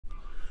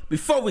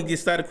Before we get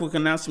started, quick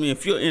announcement.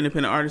 If you're an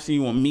independent artist and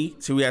you want me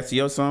to react to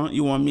your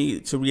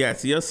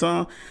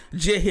song,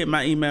 just hit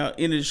my email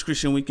in the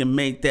description. We can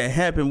make that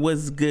happen.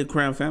 What's good,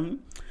 Crown Family?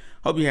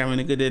 Hope you're having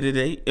a good day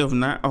today. If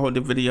not, I hope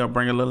the video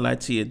bring a little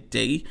light to your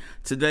day.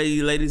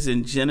 Today, ladies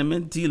and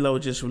gentlemen, D-Lo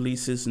just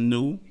released his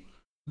new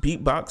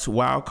Beatbox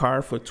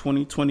Wildcard for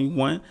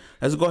 2021.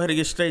 Let's go ahead and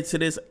get straight to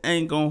this. I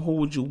ain't gonna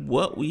hold you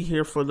up. We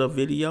here for the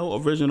video.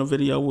 Original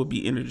video will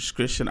be in the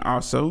description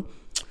also.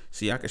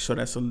 See, I can show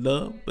that some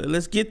love. But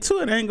let's get to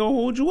it. I ain't gonna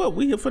hold you up.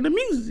 We here for the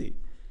music.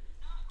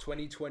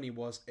 2020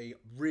 was a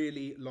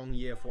really long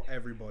year for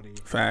everybody.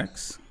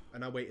 Facts.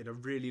 And I waited a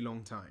really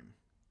long time.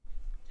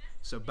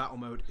 So battle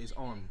mode is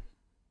on.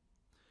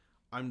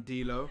 I'm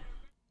D-Lo.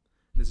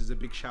 This is a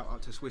big shout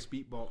out to Swiss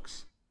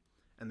Beatbox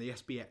and the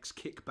SBX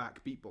Kickback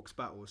Beatbox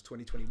Battles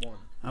 2021.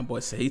 My boy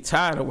say he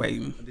tired of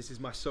waiting. And this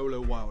is my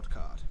solo wild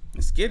card.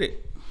 Let's get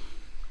it.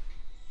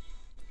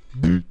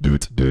 Running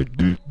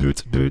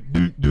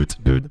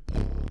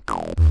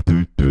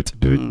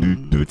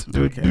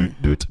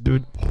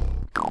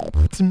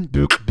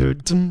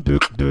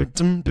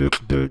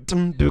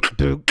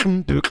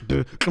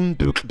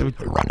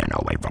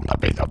away from the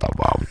beat of the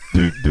world.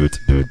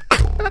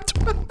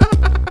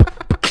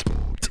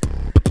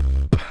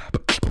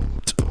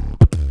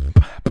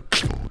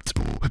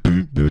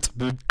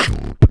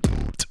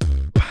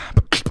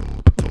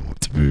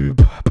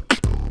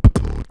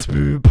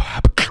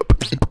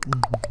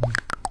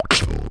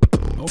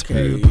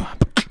 Okay.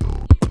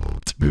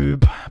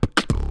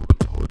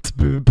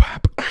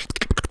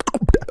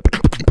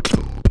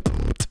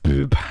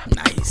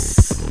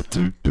 Nice.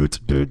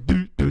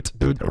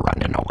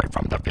 Running away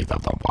from the beat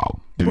of the world.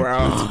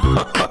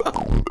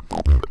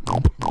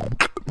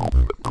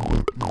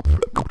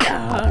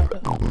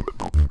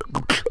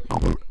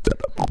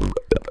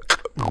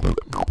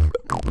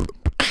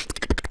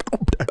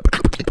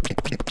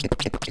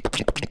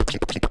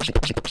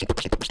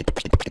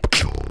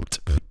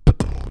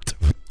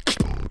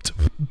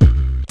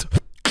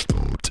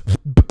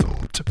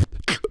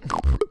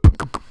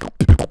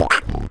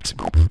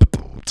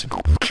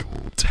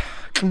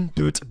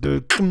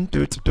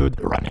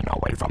 Running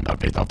away from the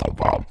beat of the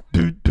world.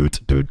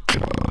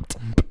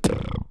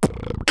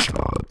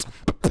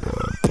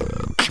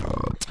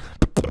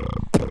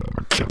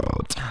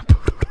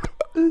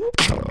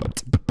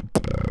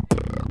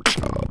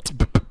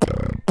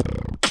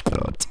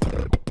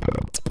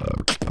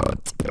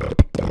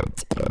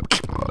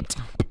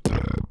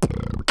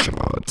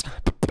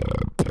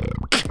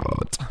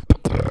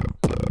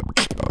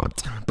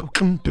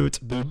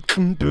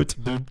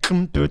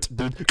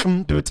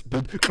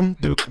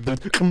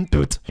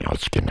 You're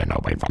skinning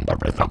away from the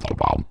rest of the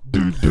world.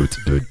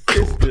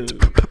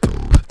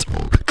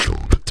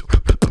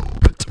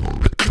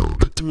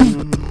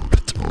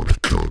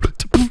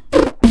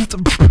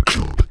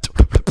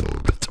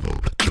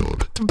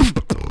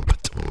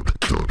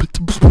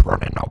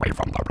 Running away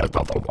from the rest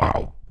of the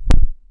world.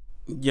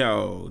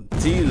 Yo,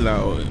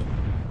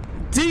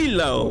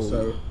 D-Lo.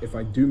 So if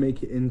I do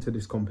make it into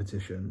this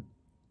competition,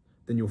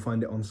 then you'll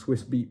find it on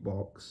Swiss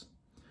Beatbox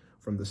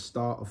from the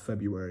start of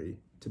February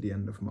to the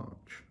end of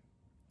March.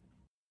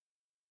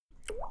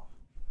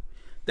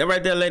 That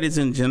right there, ladies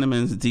and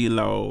gentlemen, is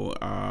D-Lo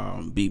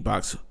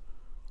Beatbox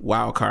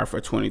Wildcard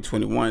for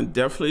 2021.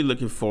 Definitely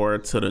looking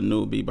forward to the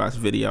new Beatbox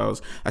videos.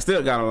 I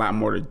still got a lot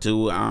more to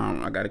do.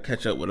 I got to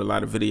catch up with a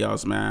lot of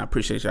videos, man. I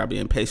appreciate y'all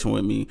being patient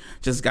with me.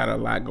 Just got a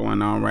lot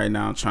going on right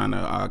now, trying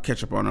to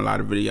catch up on a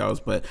lot of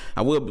videos. But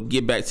I will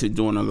get back to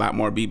doing a lot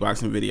more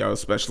beatboxing videos,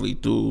 especially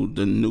through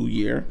the new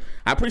year.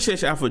 I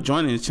appreciate y'all for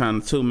joining the channel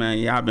too, man.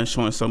 Y'all been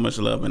showing so much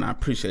love, and I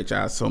appreciate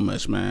y'all so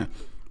much, man.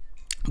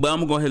 But I'm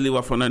gonna go ahead and leave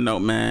off on that note,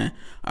 man.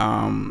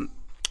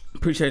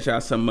 Appreciate y'all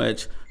so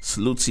much.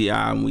 Salute to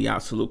y'all, and we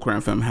out. Salute,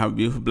 Crown Fam. Have a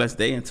beautiful, blessed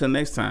day. Until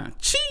next time.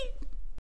 Cheese.